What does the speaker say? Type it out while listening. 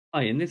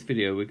Hi, in this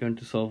video we're going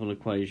to solve an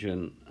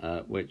equation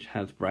which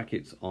has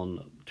brackets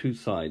on two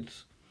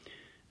sides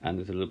and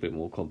is a little bit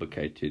more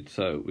complicated.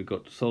 So we've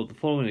got to solve the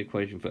following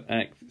equation for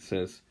x. It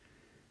says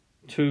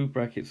 2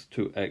 brackets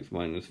 2x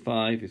minus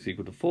 5 is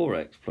equal to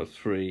 4x plus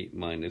 3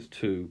 minus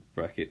 2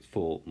 brackets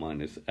 4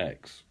 minus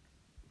x.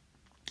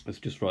 Let's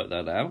just write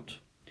that out.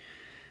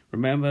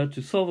 Remember,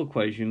 to solve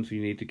equations you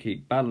need to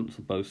keep balance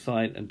on both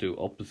sides and do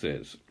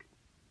opposites.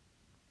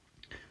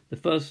 The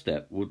first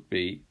step would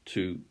be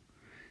to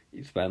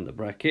expand the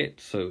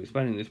bracket. So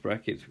expanding this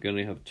bracket, we're going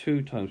to have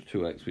 2 times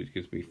 2x, which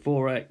gives me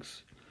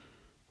 4x,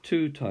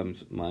 2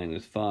 times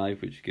minus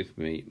 5, which gives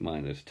me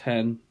minus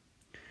 10.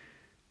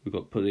 We've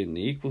got to put in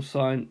the equal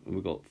sign, and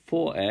we've got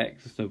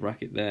 4x, there's no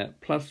bracket there,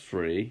 plus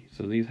 3,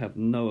 so these have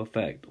no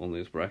effect on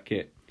this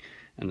bracket.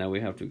 And now we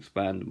have to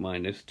expand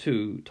minus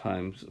 2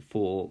 times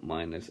 4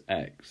 minus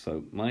x.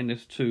 So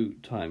minus 2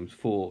 times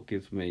 4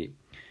 gives me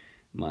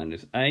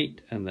minus 8,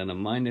 and then a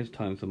minus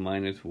times a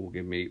minus will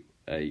give me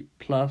a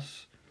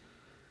plus,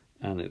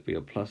 and it'll be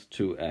a plus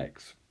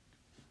 2x.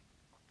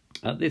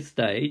 At this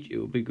stage, it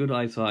would be good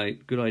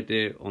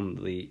idea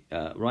on the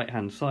right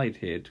hand side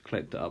here to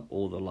collect up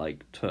all the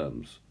like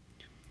terms.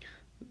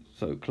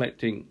 So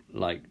collecting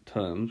like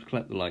terms,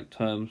 collect the like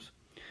terms.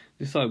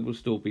 This side will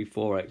still be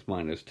 4x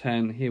minus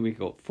 10. Here we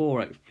got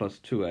 4x plus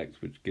 2x,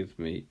 which gives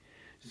me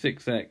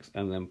 6x,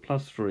 and then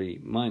plus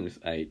 3 minus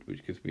 8,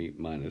 which gives me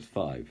minus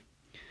 5.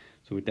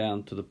 So we're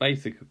down to the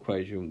basic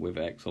equation with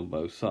x on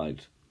both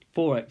sides.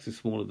 4x is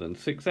smaller than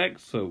 6x,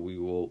 so we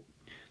will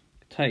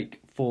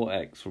take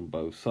 4x from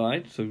both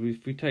sides. So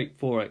if we take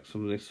 4x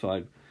from this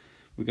side,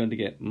 we're going to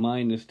get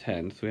minus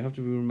 10. So we have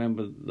to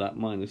remember that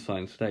minus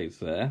sign stays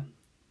there.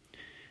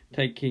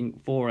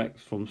 Taking 4x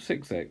from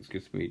 6x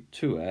gives me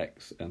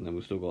 2x, and then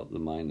we've still got the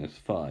minus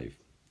 5.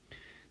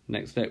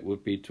 Next step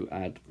would be to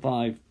add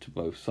 5 to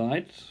both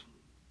sides.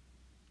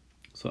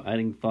 So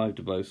adding 5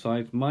 to both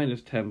sides,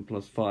 minus 10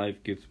 plus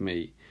 5 gives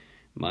me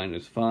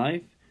minus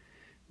 5.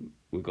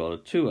 We've got a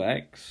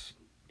 2x,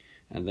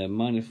 and then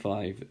minus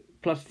 5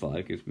 plus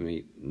 5 gives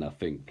me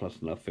nothing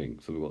plus nothing.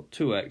 So we've got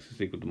 2x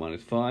is equal to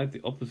minus 5.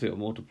 The opposite of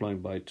multiplying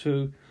by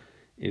 2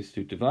 is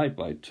to divide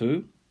by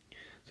 2.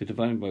 So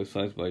dividing both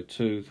sides by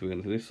 2, so we're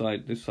going to this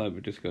side we're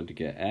just going to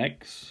get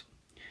x,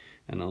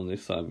 and on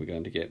this side we're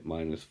going to get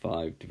minus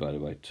 5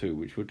 divided by 2,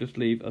 which will just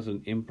leave as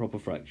an improper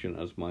fraction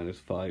as minus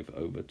 5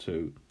 over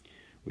 2,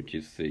 which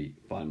is the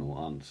final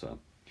answer.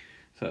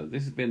 So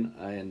this has been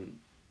an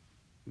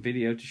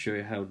video to show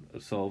you how to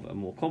solve a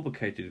more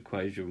complicated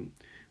equation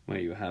where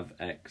you have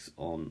x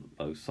on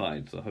both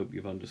sides. I hope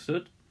you've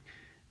understood,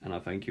 and I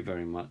thank you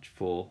very much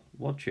for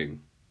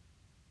watching.